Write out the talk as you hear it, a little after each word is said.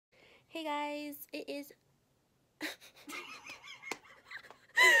Hey guys, it is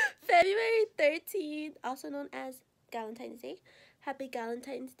February 13th, also known as Galentine's Day. Happy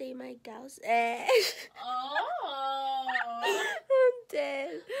Galentine's Day, my gals. Oh. I'm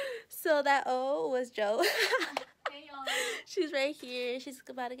dead. So that O was Joe. Hey y'all. She's right here. She's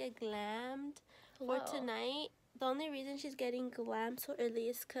about to get glammed Hello. for tonight. The only reason she's getting glammed so early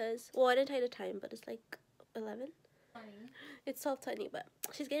is because, well, I didn't tell you the time, but it's like 11. It's 12:20, but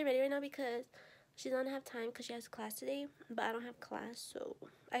she's getting ready right now because she doesn't have time because she has class today, but I don't have class, so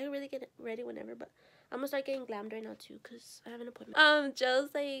I can really get ready whenever. But I'm gonna start getting glammed right now too because I have an appointment.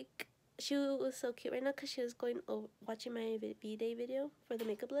 Joe's like, she was so cute right now because she was watching my B-Day video for the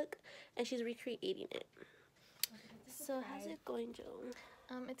makeup look, and she's recreating it. So how's it going, Joe?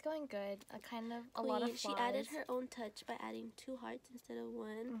 It's going good. A lot of flaws. She added her own touch by adding 2 hearts instead of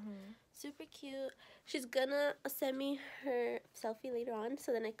 1. Super cute. She's gonna send me her selfie later on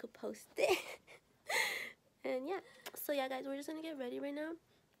so then I could post it. And yeah, so yeah guys, we're just gonna get ready right now.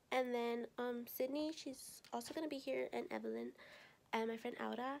 And then Sydney, she's also gonna be here, and Evelyn and my friend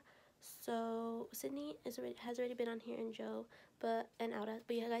Aura. So Sydney has already been on here, and Joe and Aura,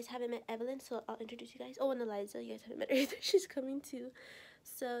 but you guys haven't met Evelyn, so I'll introduce you guys. Oh, and Eliza, you guys haven't met her either. She's coming too.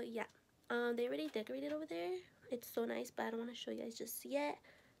 So yeah, they already decorated over there. It's so nice, but I don't want to show you guys just yet.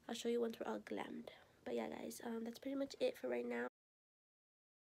 I'll show you once we're all glammed. But yeah guys, that's pretty much it for right now.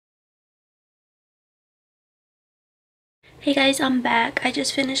 Hey guys, I'm back. I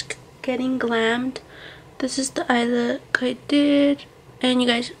just finished getting glammed. This is the eye look I did, and you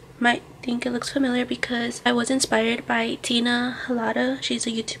guys might think it looks familiar because I was inspired by Tina Halada. She's a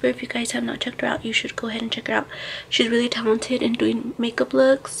YouTuber. If you guys have not checked her out, you should go ahead and check her out. She's really talented in doing makeup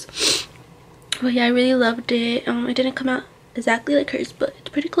looks. But yeah, I really loved it. It didn't come out exactly like hers, but it's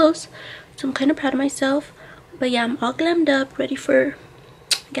pretty close, so I'm kind of proud of myself. But yeah, I'm all glammed up, ready for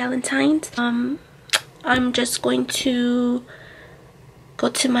Galentine's. I'm just going to go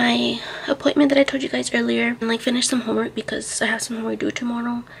to my appointment that I told you guys earlier and like finish some homework because I have some homework due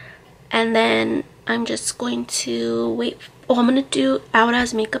tomorrow. And then I'm just going to wait. Oh, I'm gonna do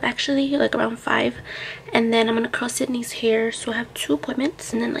Aura's makeup actually, like around 5. And then I'm gonna curl Sydney's hair, so I have 2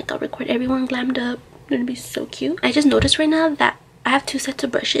 appointments. And then like I'll record everyone glammed up. It's gonna be so cute. I just noticed right now that I have 2 sets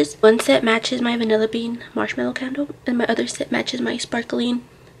of brushes. One set matches my vanilla bean marshmallow candle, and my other set matches my sparkling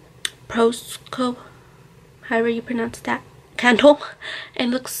Prosco, however you pronounce that, candle.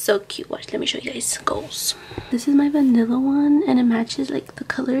 And it looks so cute. Watch, let me show you guys. Goals. This is my vanilla one, and it matches like the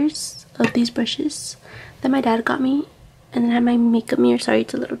colors of these brushes that my dad got me. And then I have my makeup mirror. Sorry,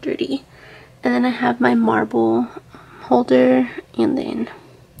 it's a little dirty. And then I have my marble holder, and then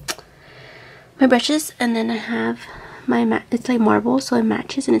my brushes, and then I have my it's like marble, so it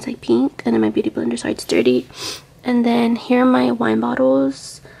matches, and it's like pink. And then my beauty blender, sorry it's dirty. And then here are my wine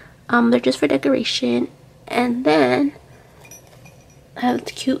bottles. They're just for decoration. And then I have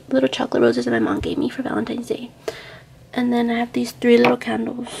the cute little chocolate roses that my mom gave me for Valentine's Day. And then I have these 3 little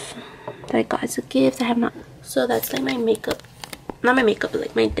candles that I got as a gift. I have not. So that's like my makeup. Not my makeup, but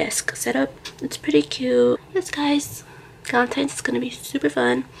like my desk setup. It's pretty cute. Yes guys, Valentine's is gonna be super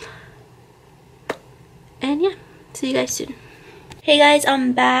fun. And yeah, see you guys soon. Hey guys,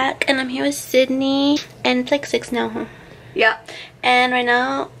 I'm back and I'm here with Sydney. And it's like 6 now, huh? Yeah. And right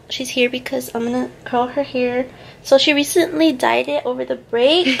now she's here because I'm gonna curl her hair. So she recently dyed it over the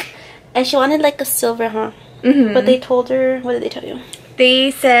break and she wanted like a silver, huh? But they told her, what did they tell you? They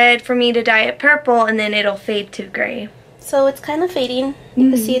said for me to dye it purple and then it'll fade to gray. So it's kind of fading.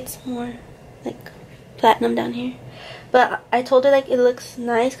 You can see it's more like platinum down here. But I told her like it looks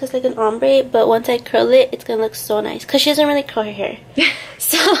nice because like an ombre, but once I curl it, it's gonna look so nice because she doesn't really curl her hair.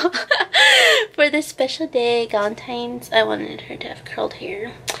 So for this special day, Galentine's, I wanted her to have curled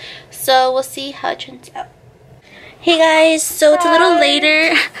hair. So we'll see how it turns out. Hey guys, so it's a little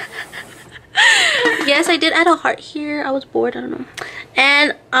later. Yes, I did add a heart here. I was bored, I don't know.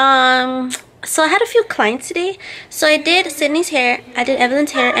 And so I had a few clients today. So I did Sydney's hair, I did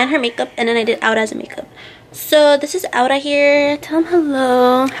Evelyn's hair and her makeup, and then I did Aura's makeup. So this is Aura here. Tell them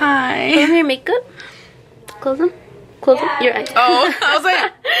hello. Hi. Show them your makeup. Close them. Close them. Your eyes. Oh, I was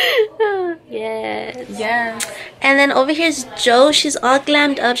like, yes. yes. And then over here is Joe. She's all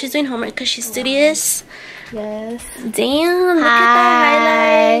glammed up. She's doing homework because she's studious. Yes. Damn, look at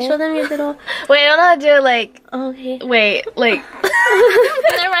that highlight. Show them your little... Wait, I don't know how to do it like... Okay. Wait, like...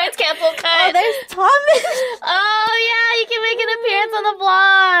 Never mind, it's canceled, cut. Oh, there's Thomas. Oh, yeah, you can make an appearance on the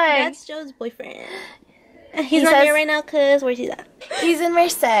vlog. That's Joe's boyfriend. He's not here right now because where's he at? He's in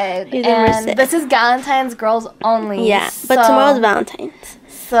Merced. He's in Merced. This is Galentine's Girls Only. Yeah, but tomorrow's Valentine's.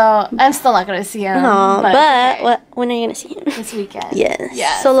 so I'm still not gonna see him. Oh, but okay. when are you gonna see him? This weekend. Yes.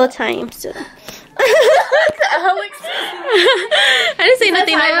 Yeah. Solo time still. I didn't say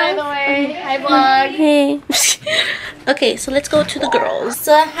nothing. Hi, by the way. Hi, vlog. Hey. Okay, so let's go to the girls.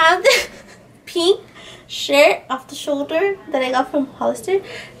 So I have the pink shirt off the shoulder that I got from Hollister,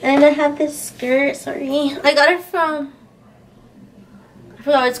 and I have this skirt. Sorry, I got it from. I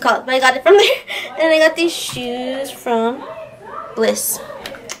forgot what it's called, but I got it from there. And I got these shoes from Bliss.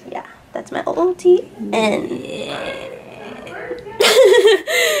 Yeah, that's my OOTN.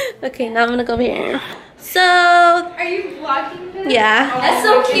 Okay, now I'm gonna go over here. So, Are you vlogging this? yeah. That's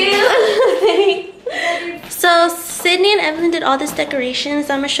so cute. So Sydney and Evelyn did all these decorations.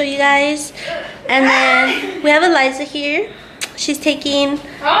 I'm gonna show you guys. And then we have Eliza here. She's taking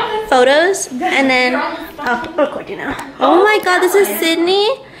photos. And then I'll record you now. Oh my god, this is Sydney.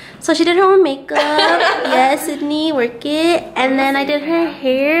 So she did her own makeup. Yes, Sydney, work it. And then I did her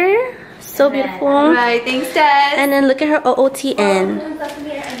hair. So beautiful. Right, thanks, Dad. And then look at her OOTN.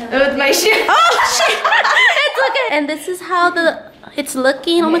 With my shoe. Oh shit! It's okay. And this is how it's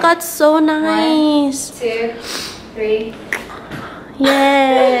looking. Oh my god, so nice. 1, 2, 3.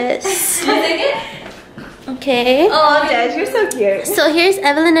 Yes. Okay. Oh, Dad, you're so cute. So here's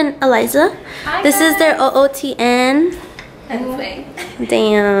Evelyn and Eliza. This is their OOTN.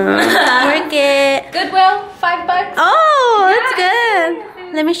 Damn. Work it. Goodwill, $5. Oh, that's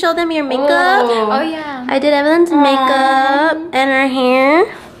good. Let me show them your makeup. Oh yeah. I did Evelyn's makeup and her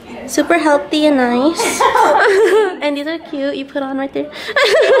hair. Super healthy and nice. And these are cute. You put on right there.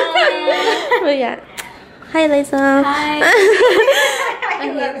 But yeah. Hi, Eliza. Hi.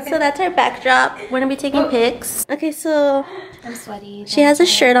 Okay, so that's our backdrop. We're gonna be taking pics. Okay, so I'm sweaty. she has a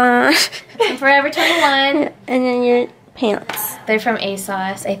shirt on. I'm Forever 21. And then your pants. They're from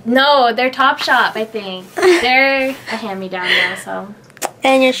ASOS. No, they're Topshop, I think. They're a hand-me-down though, so.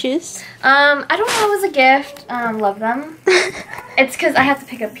 And your shoes. I don't know. It was a gift. Love them. It's because I have to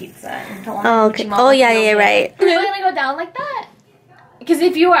pick up pizza. And don't want Oh, okay. Oh, yeah, yeah, right. Are we gonna go down like that? Because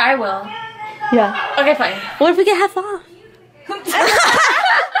if you were, I will. Yeah. Okay, fine. What if we get half off? I'm dead,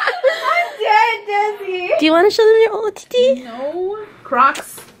 Desi. Do you want to show them your OOTD? No.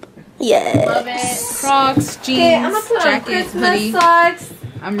 Crocs. Yes. Love it. Crocs, jeans, Okay, I'm gonna put on jacket, Christmas hoodie. socks.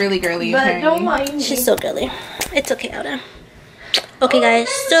 I'm really girly, But apparently. don't mind me. She's so girly. It's okay, Alda. Okay, guys.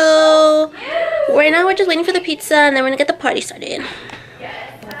 So right now we're just waiting for the pizza, and then we're gonna get the party started.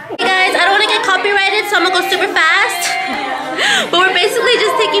 Hey guys, I don't want to get copyrighted, so I'm gonna go super fast. But we're basically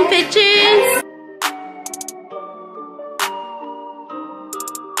just taking pictures.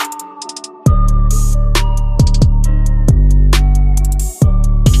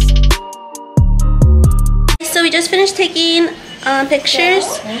 So we just finished taking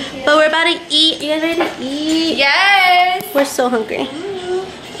pictures, but we're about to eat. You guys ready to eat? Yes. We're so hungry.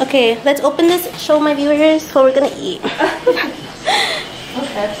 Okay, let's open this, show my viewers what we're gonna eat.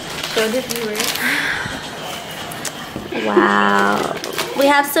 Okay. Show the viewers. Wow. We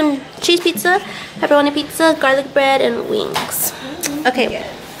have some cheese pizza, pepperoni pizza, garlic bread, and wings. Okay,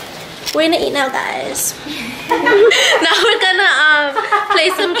 we're gonna eat now, guys. Now we're gonna play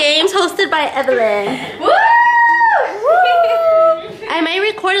some games hosted by Evelyn. Woo! I might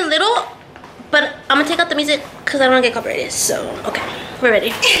record a little, but I'm gonna take out the music because I don't want to get copyrighted. So, okay, we're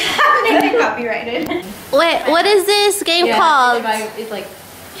ready. I'm gonna get copyrighted. Wait, what is this game called? It's like.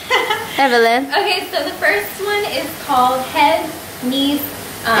 Evelyn. Okay, so the first one is called head, knees,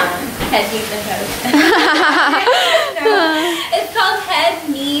 and toes. No, it's called head,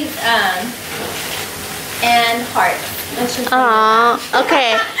 knees, and heart. Let's just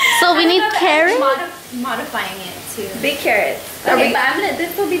Okay. So we need carrots. Modifying it to big carrots. Okay, but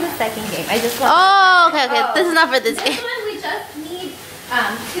this will be the second game. I just want. Oh, okay. This is not for this This game. one we just need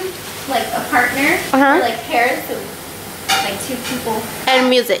two, like a partner, Uh-huh. or like pairs, so like two people. And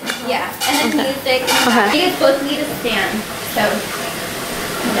music. Yeah, and then music. Okay. You guys both need a stand, so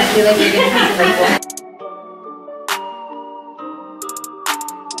I feel like you're gonna have to like.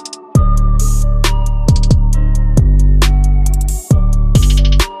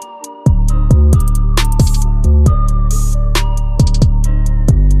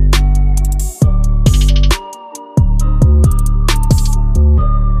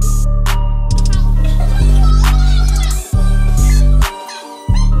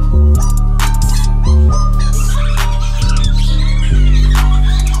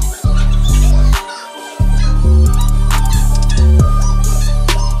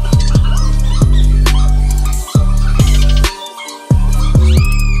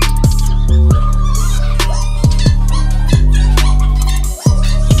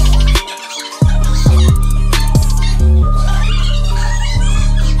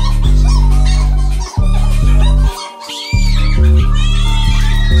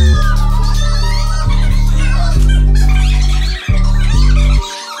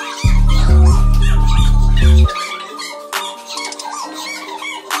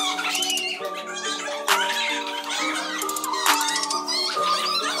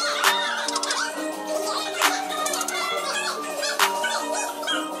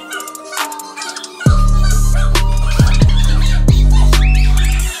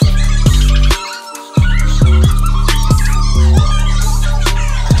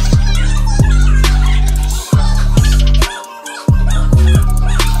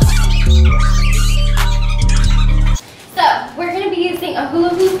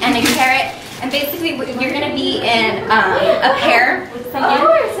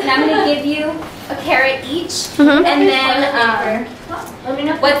 carrot each, and then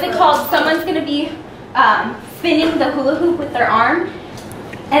what's it called? Someone's gonna be spinning the hula hoop with their arm,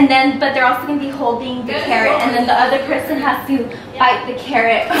 and then but they're also gonna be holding the carrot, and then the other person has to bite the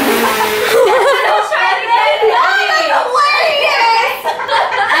carrot. I'll try it again. That's hilarious.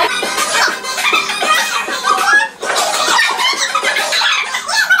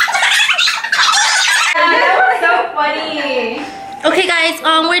 Okay guys,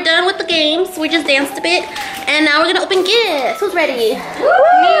 we're done with the games. We just danced a bit and now we're gonna open gifts. Who's ready? Me.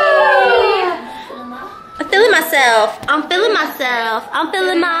 I'm feeling myself. I'm feeling myself. I'm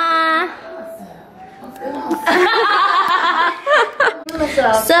feeling my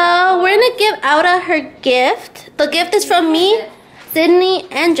So we're gonna give Auda her gift. The gift is from me, Sydney,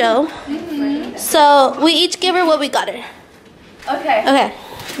 and Joe. So we each give her what we got her. Okay. Okay.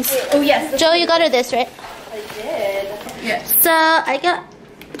 Oh yes. Joe, you got her this, right? I did. Yes. So I got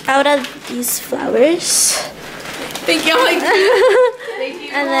Auda these flowers. Thank you. Thank you.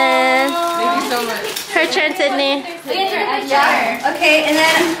 And then Thank you so much. her turn, Sydney. Yeah. Okay, and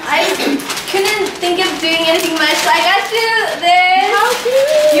then I couldn't think of doing anything much, so I got you this. How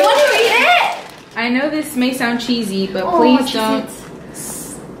cute. You want to read it? I know this may sound cheesy, but please don't.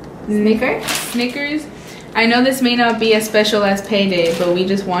 Snickers. I know this may not be as special as payday, but we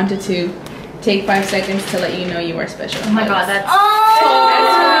just wanted to take 5 seconds to let you know you are special. Oh my god, that's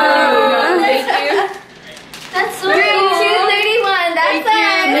Thank you. That's so cute. 231. That's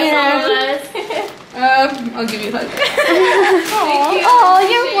us. I'll give you a hug. Oh,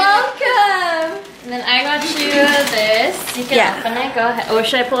 you're welcome. And then I got you this. You can open it. Go ahead. Or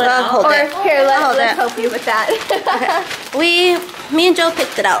should I pull it I'll out? hold Or it. here, I'll let's hold help you with that. Me and Joe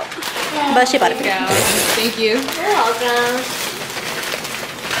picked it out, but she bought it for me. Thank you. You're welcome.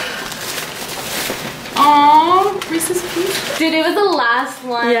 Aww, Reese's Pieces. Dude, it was the last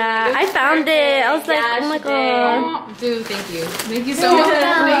one. Yeah, I found it. I was like, Yeah, oh my she god. Aw, dude, thank you. Thank you so much.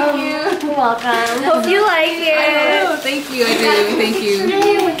 Thank you. You're welcome. Hope you like it. Oh, thank you. I do. Thank you.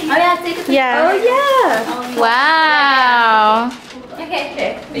 Oh yeah, take a picture. Yeah. Oh yeah. Wow.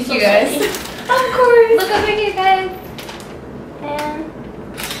 Okay. Thank you guys. Of course. Look over here, guys. And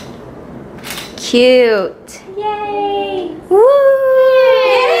Cute. yay. Woo!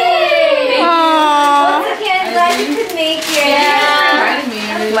 Yay. Aww. Once again, glad you could make it. Invited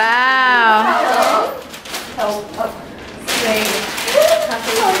me. Wow.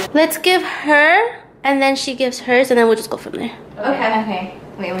 Let's give her, and then she gives hers, and then we'll just go from there. Okay.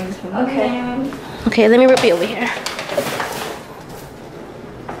 Wait, let me just Okay. Okay, let me repeat over here.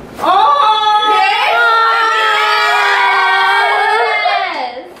 Oh! Yes.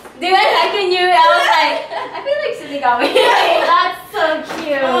 Dude, I second you. I was like, I feel like Sydney got me. That's so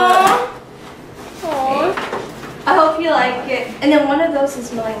cute. I hope you like it. And then one of those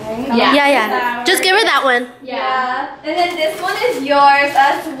is mine, right? Yeah. Yeah. Just give her that one. Yeah. And then this one is yours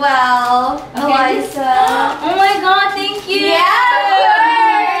as well, Eliza. Oh my god, thank you. Yeah.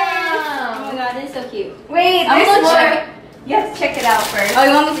 Oh my god, it's so cute. Wait, I'm there's gonna more. check. You have to check it out first. Oh,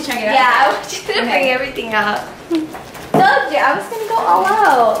 you want me to check it out? Yeah, I want you to bring everything up. Told you, I was gonna go all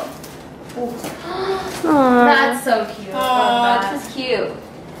out. Aww. That's so cute. Oh, this is cute.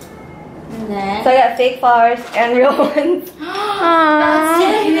 And then. So I got fake flowers and real ones. Aww.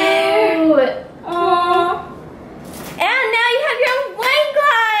 cute. Aww. And now you have your own wine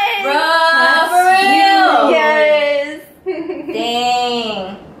glass. Bro, for real. Yes. Dang.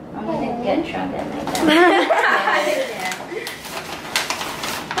 I'm gonna get drunk at night then.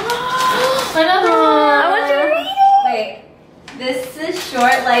 Another one. I want you to read it. Wait. This is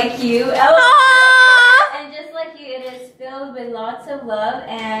short like you. Aww. And just like you, it is filled with lots of love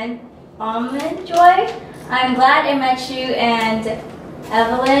and almond joy. I'm glad I met you and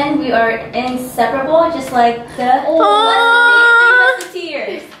Evelyn. We are inseparable, just like the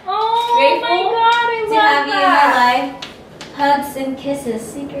musketeers. Oh Grateful my god, I to have you in my life. Hugs and kisses.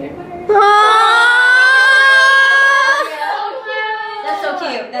 Secret word. That's so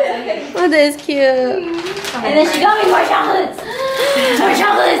cute. That's so cute. Oh, that is cute. And then she got me more chocolates. More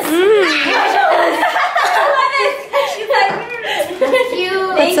chocolates. More chocolates. I love it. She's like,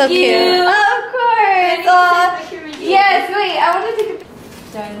 cute. That's so cute. Of course. Yes, wait, I want to take a picture.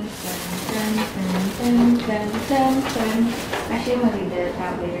 Dun, dun, dun, dun, dun, dun, dun. Actually, I'm gonna do the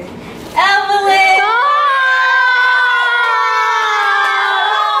tab later. Evelyn!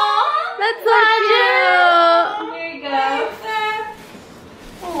 That's so cute. Here you go.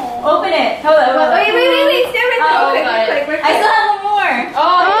 Open it. Hold on. Wait, stay with me. Oh, Quick, got it. quick, quick, I still have one more. Oh.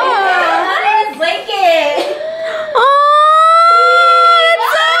 Nice blanket. Oh,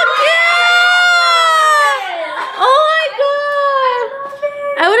 that's so cute. Oh my god.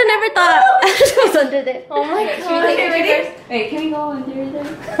 I would have never thought I was under there. Oh my god. Okay, ready? Wait, can we go under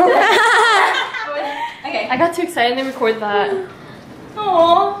there? Okay. I got too excited to record that.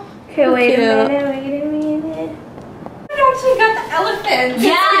 Aww. Okay, wait Cute. a minute. I actually got the elephants.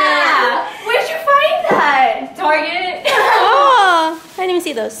 Yeah. Where'd you find that? Target. Oh, I didn't even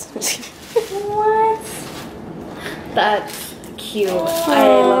see those. What? That's cute. I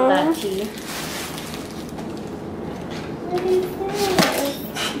love that tea. What is this?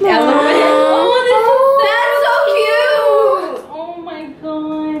 Elephant. Oh, this is That's so cute. Oh my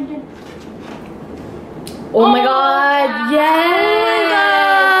god. Oh my god.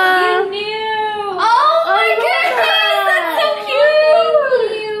 Yes. You knew. Oh my goodness. That's so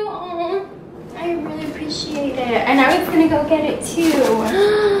cute. I really appreciate it. And I was gonna go get it too.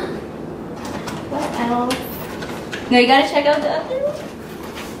 What else? No, you gotta check out the other one.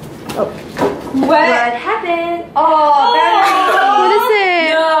 Oh. What happened? Oh, What is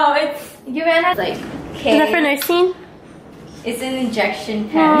it? No, it's You ran out like Is that for nursing? it's an injection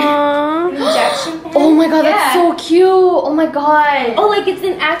pen. Aww. Injection pen. Oh my god, Yeah. that's so cute. Oh my god. Oh, like it's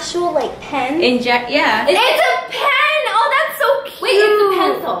an actual like pen. Yeah. It's a pen. Oh, that's so cute. Wait, it's a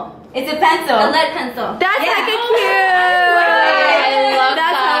pencil. It's a pencil. A lead pencil. That's Yeah. like a Oh cute. I love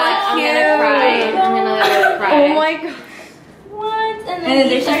That's that. hella cute. I'm gonna cry. Oh my god. What? And then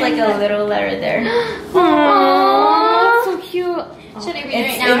there's just like a little letter there. Aww, that's so cute. Should I read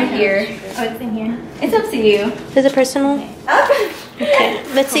It's it right now? in here. Oh, it's in here. It's up to you. Is it personal? Okay. Okay.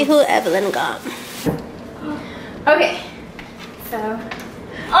 Let's see who Evelyn got. Okay. So.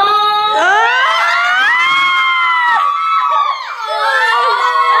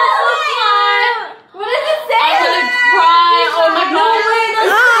 What does it say? I'm gonna cry. Oh my god.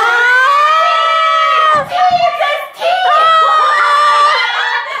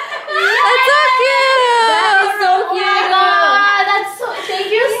 That's so cute. That's so thank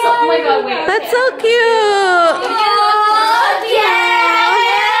you so. Oh my god, wait. That's so cute.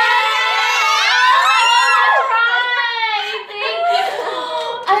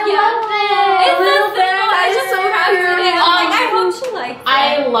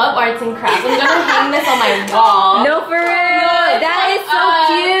 I love arts and crafts. I'm gonna hang this on my wall. No, for real. That is so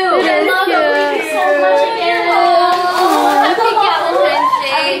cute. It is Thank you so much again. Happy Galentine's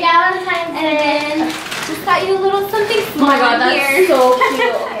Day. Valentine's Day. Just got you a little something Oh small my god, that's here. so cute.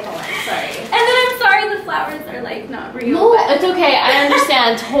 Okay, hold on, sorry. And then I'm sorry the flowers are like not real. No, it's okay. I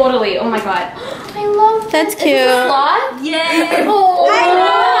understand totally. Oh my god. I love That's this. Is this cute. a sloth? Yes. Oh I know.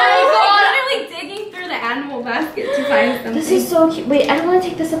 my god. I'm literally digging through the animal basket to find something. This is so cute. Wait, I don't want to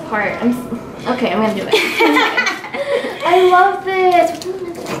take this apart. Okay, I'm gonna do it. I love this.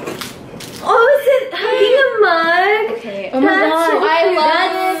 Oh, is it hugging a mug? Okay. Oh my god. so I cute. love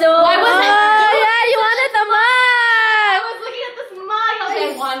That's it. so Why was it? Oh yeah, you wanted the I mug. was looking at this mug. I was like,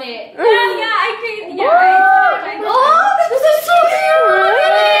 I want it. Yeah, I agree. Yeah. This is so cute.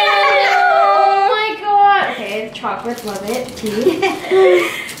 Oh my god. Okay, chocolates, love it. Tea.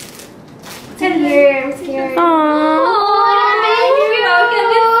 What's in here? I'm scared.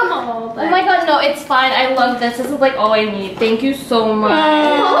 Oh my god, no, it's fine. I love this. This is like all I need. Thank you so much. Oh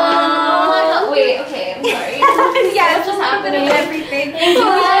my god. Wait, okay, I'm sorry. Yeah, What's just happening? Everything. Thank you.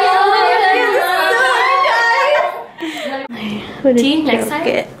 Who did Tea you next time?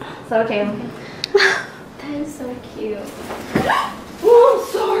 get? So, okay. That is so cute. Oh, I'm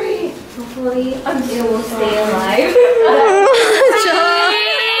sorry. Hopefully, it will stay alive.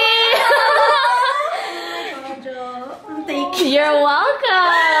 Thank you. You're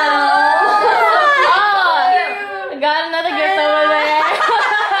welcome. I got another gift over there.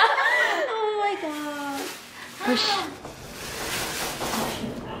 Oh my god.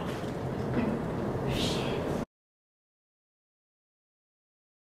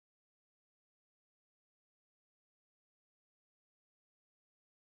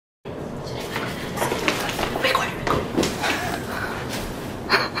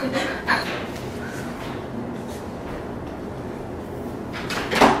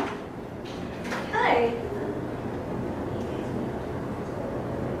 Hi.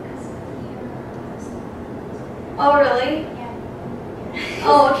 Oh, really? Yeah.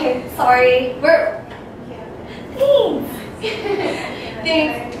 Oh, okay. Sorry. We're. Thanks.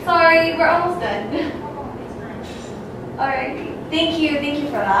 Thanks. Sorry, we're almost done. Alright. Thank you. Thank you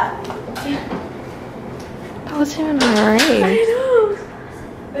for that. That was even alright. know.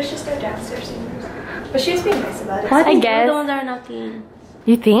 Let's just go downstairs. But she was being nice about it. I guess. The ones are knocking.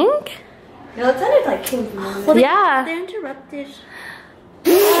 You think? No, it sounded like came from the Well, Yeah. They interrupted.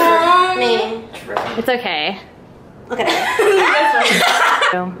 me. It's okay. Okay.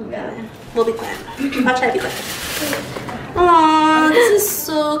 We'll be quiet. I'll try to be quiet. Aww, this is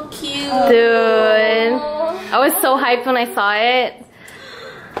so cute. Dude. I was so hyped when I saw it.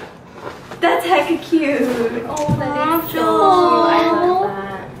 That's hecka cute. Oh, that is so cute. I love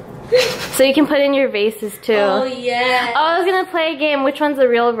that. So you can put in your vases too. Oh yeah. Oh, I was gonna play a game. Which one's a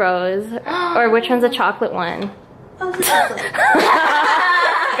real rose? Or which one's a chocolate one? Oh, this is chocolate.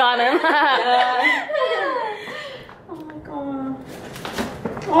 Got him. Oh my god.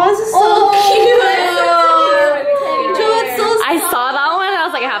 Oh, this is so cute. Dude, it's so soft. I saw that one and I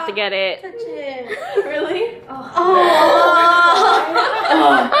was like, I have to get it. Touch it. Really? Oh.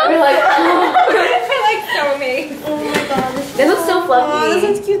 We're like, we're like so amazed. Oh my god. They look so Oh, fluffy. this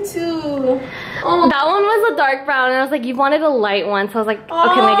one's cute too. Oh. That one was a dark brown and I was like, you wanted a light one. So I was like,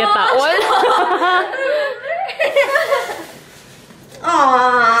 oh, can I get that one?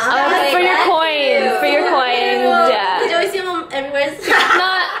 Aww. For your coins. For your coins. Yeah. Did you always see them everywhere?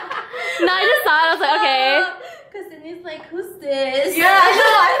 No, I just saw it. I was like, okay. Because Sydney's like, who's this? Yeah, I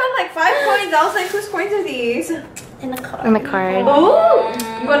know. I found like 5 coins. I was like, whose coins are these? In the car. On the card. Oh.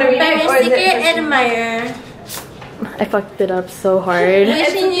 You want to read By it? your Or is secret it? admirer. I fucked it up so hard.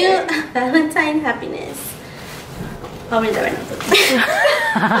 Wishing you Valentine happiness. I'll read that right now. So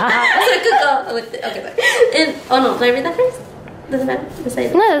I could go with it. Okay, bye. Oh no, do I read that first? Doesn't matter.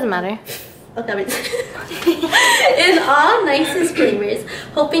 Besides. No, it doesn't matter. Okay, I'll read that. In all nicest flavors,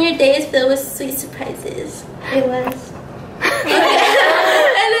 hoping your day is filled with sweet surprises. It was. Okay.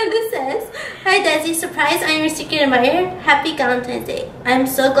 And then this says, hi Desi, surprise, I am your secret admirer. Happy Valentine's Day. I am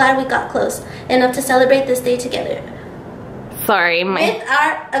so glad we got close enough to celebrate this day together. Sorry, With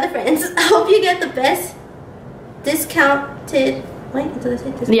our other friends, I hope you get the best discounted. Wait, did I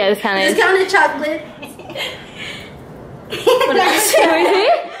say discounted? Yeah, discounted. Discounted chocolate. What did I say?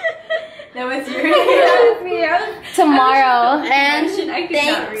 That was yours. Tomorrow. And I could not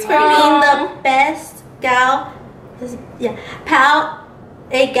thanks read. for being the best gal. Yeah, pal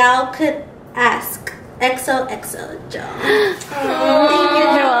a gal could ask. XOXO, Joe.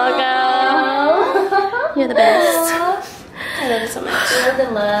 You're welcome. You're the best. I love you so much. Feel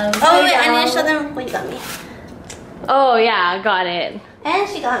the love. Oh wait, I need to show them what you got me. Oh yeah, got it. And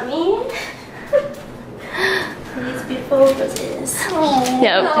she got me these beautiful roses.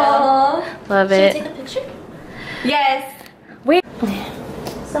 Yep. Aww. Love Should I it. take a picture? Yes. Wait.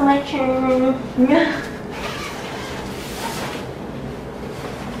 So my turn.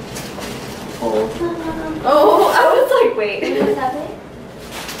 Hold on. Oh, I was like, wait.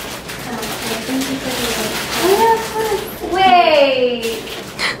 Wait.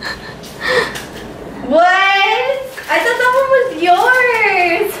 What? I thought that one was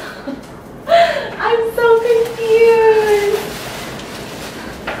yours. I'm so confused.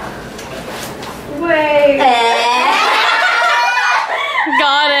 Wait.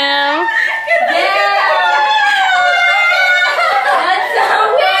 Got him.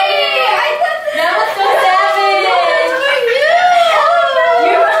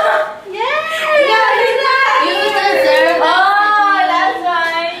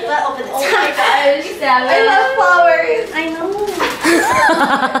 I love flowers. I know.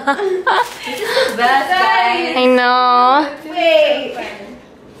 This is the best, guys. I know. Wait.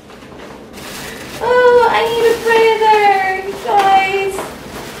 Oh, I need a breather, you guys.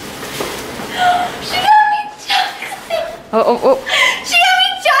 She got me chocolate. Oh, oh, oh. She got me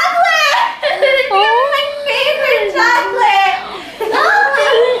chocolate. She got me my favorite chocolate. Oh,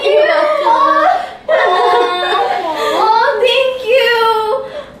 thank you. Oh, thank you.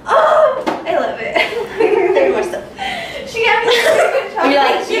 Oh, I love it. There's more stuff. She got me chocolate.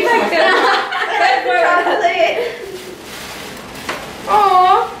 Yeah, She got me chocolate.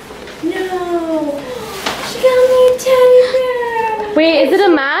 Aw. No. She got me a teddy bear. Wait, is it a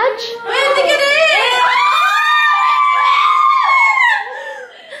match? I think it is.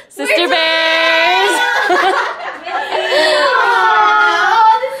 Sister bears. Oh,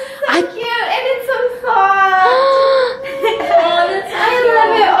 this is so cute and it's so soft. Oh, that's so I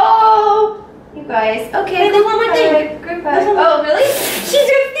love it. Oh, you guys. Okay. Wait, there's one more thing. Group hug. Oh, really? She's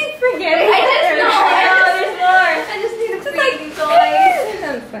just keeps forgetting. I just know. I know. There's more. I just need to freak you guys.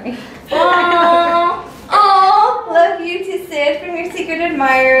 That's funny. Oh, love you to Sid from your secret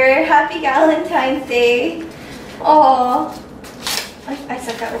admirer. Happy Valentine's Day. Oh, I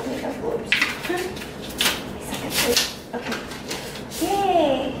suck at opening envelopes. I suck at this. Okay.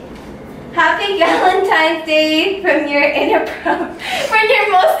 Yay. Happy Valentine's Day from your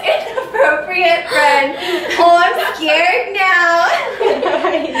most inappropriate friend. Oh, I'm scared now.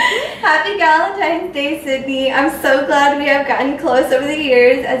 Happy Valentine's Day, Sydney. I'm so glad we have gotten close over the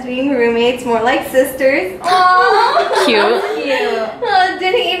years as being roommates, more like sisters. Aww. Cute. Cute. Oh,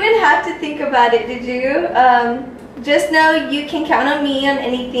 didn't even have to think about it, did you? just know you can count on me on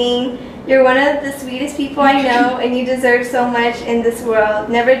anything. You're one of the sweetest people I know, and you deserve so much in this world.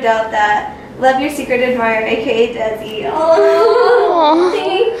 Never doubt that. Love, your secret admirer, aka Desi. Oh,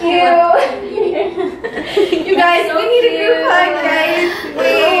 thank you. You guys, we need a group hug, guys.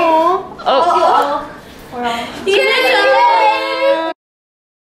 Wait. Oh. We're all.